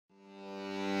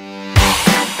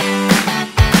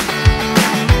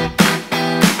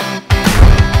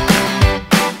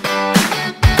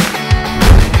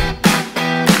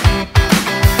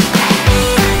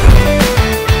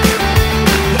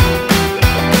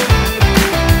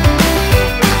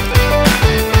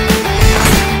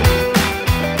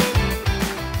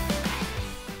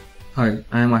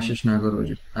Ashish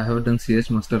Nagaroju. I have done CEH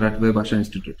Master at WebAsha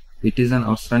Institute. It is an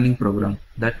outstanding program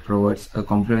that provides a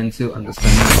comprehensive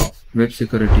understanding of web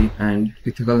security and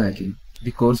ethical hacking.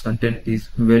 The course content is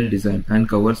well designed and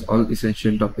covers all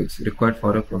essential topics required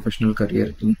for a professional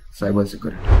career in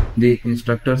cybersecurity. The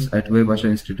instructors at WebAsha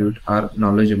Institute are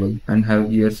knowledgeable and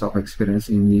have years of experience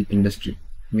in the industry,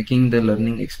 making the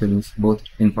learning experience both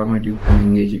informative and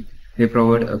engaging. They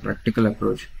provide a practical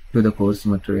approach to the course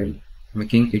material,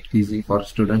 making it easy for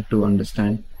students to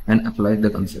understand and apply the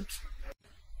concepts.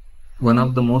 One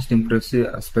of the most impressive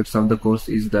aspects of the course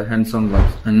is the hands-on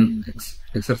labs and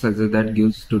exercises that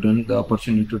give students the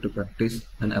opportunity to practice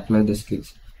and apply the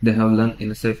skills they have learned in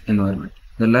a safe environment.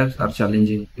 The labs are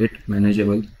challenging yet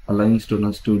manageable, allowing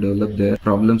students to develop their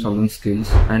problem-solving skills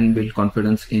and build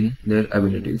confidence in their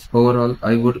abilities. Overall,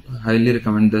 I would highly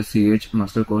recommend the CEH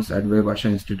Master course at WebAsha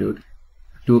Institute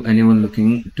to anyone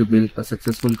looking to build a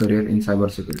successful career in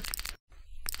cybersecurity.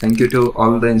 Thank you to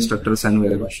all the instructors and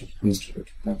WebAsha Institute.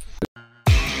 Thank you.